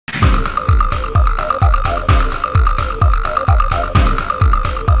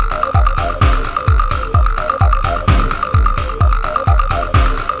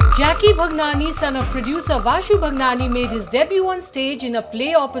Bhagnani, son of producer Vashu Bhagnani, made his debut on stage in a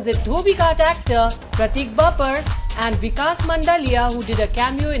play opposite Dhobighat actor Prateik Babbar and Vikas Mandalia, who did a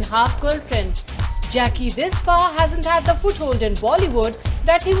cameo in Half Girlfriend. Jackky this far hasn't had the foothold in Bollywood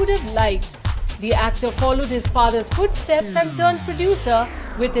that he would have liked. The actor followed his father's footsteps and turned producer,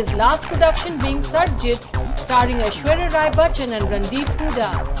 with his last production being Sarjit, starring Aishwarya Rai Bachchan and Randeep Hooda.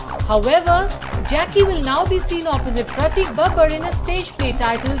 However, Jackky will now be seen opposite Prateik Babbar in a stage play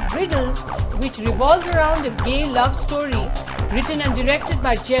titled Riddles, which revolves around a gay love story. Written and directed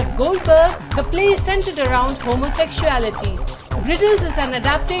by Jeff Goldberg, the play is centered around homosexuality. Riddles is an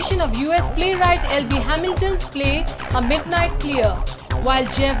adaptation of US playwright L.B. Hamilton's play A Midnight Clear. While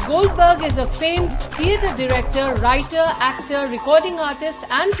Jeff Goldberg is a famed theatre director, writer, actor, recording artist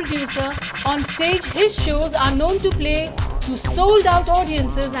and producer, on stage his shows are known to play to sold-out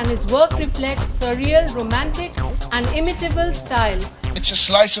audiences and his work reflects surreal, romantic and imitable style. It's a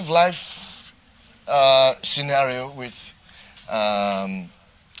slice of life scenario with,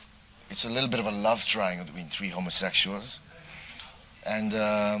 it's a little bit of a love triangle between three homosexuals, and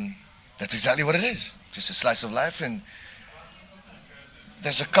that's exactly what it is, just a slice of life. And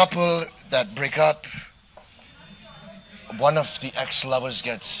there's a couple that break up. One of the ex-lovers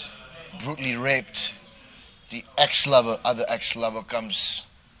gets brutally raped. The other ex-lover comes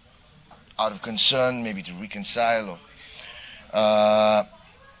out of concern, maybe to reconcile. But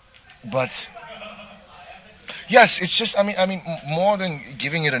yes, it's just, I mean, more than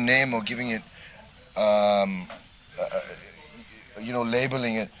giving it a name or giving it,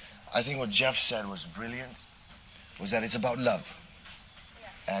 labeling it, I think what Jeff said was brilliant, was that it's about love.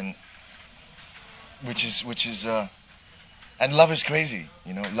 And which is and love is crazy,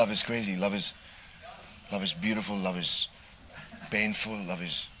 love is crazy. Love is beautiful, love is painful, love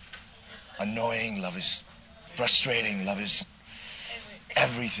is annoying, love is frustrating, love is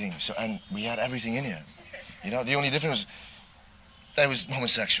everything. So, and we had everything in here. The only difference was that it was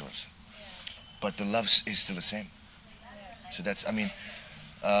homosexuals, but the love is still the same. So that's,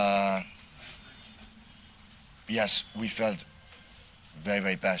 yes, we felt very,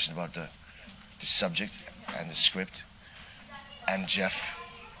 very passionate about the subject and the script. And Jeff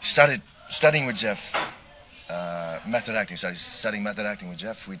started studying with Jeff, method acting. Started studying method acting with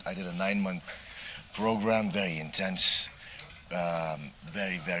Jeff. I did a 9-month program, very intense,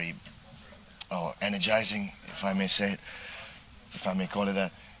 very, very energizing, if I may say it, if I may call it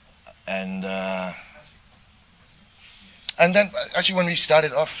that. And then, actually, when we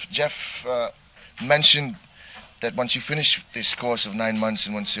started off, Jeff mentioned that once you finish this course of 9 months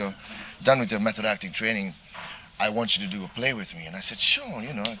and once you're done with your method acting training, I want you to do a play with me. And I said, sure,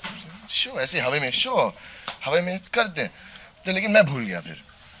 sure. I said, sure, हवा में करते हैं. तो लेकिन मैं भूल गया फिर.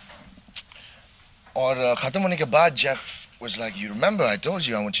 और खत्म होने के बाद Jeff was like, you remember I told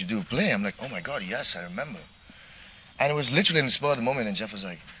you I want you to do a play? I'm like, oh my God, yes, I remember. And it was literally in the spur of the moment, and Jeff was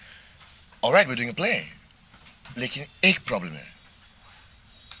like, all right, we're doing a play. लेकिन एक problem है.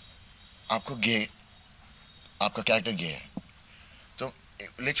 आपको गे, आपका character gay है. So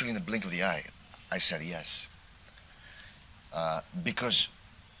literally in the blink of the eye, I said yes. Because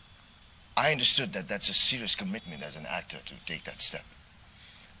I understood that that's a serious commitment as an actor to take that step.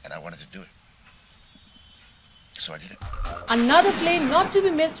 And I wanted to do it. So I did it. Another play not to be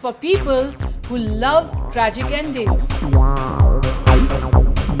missed for people who love tragic endings.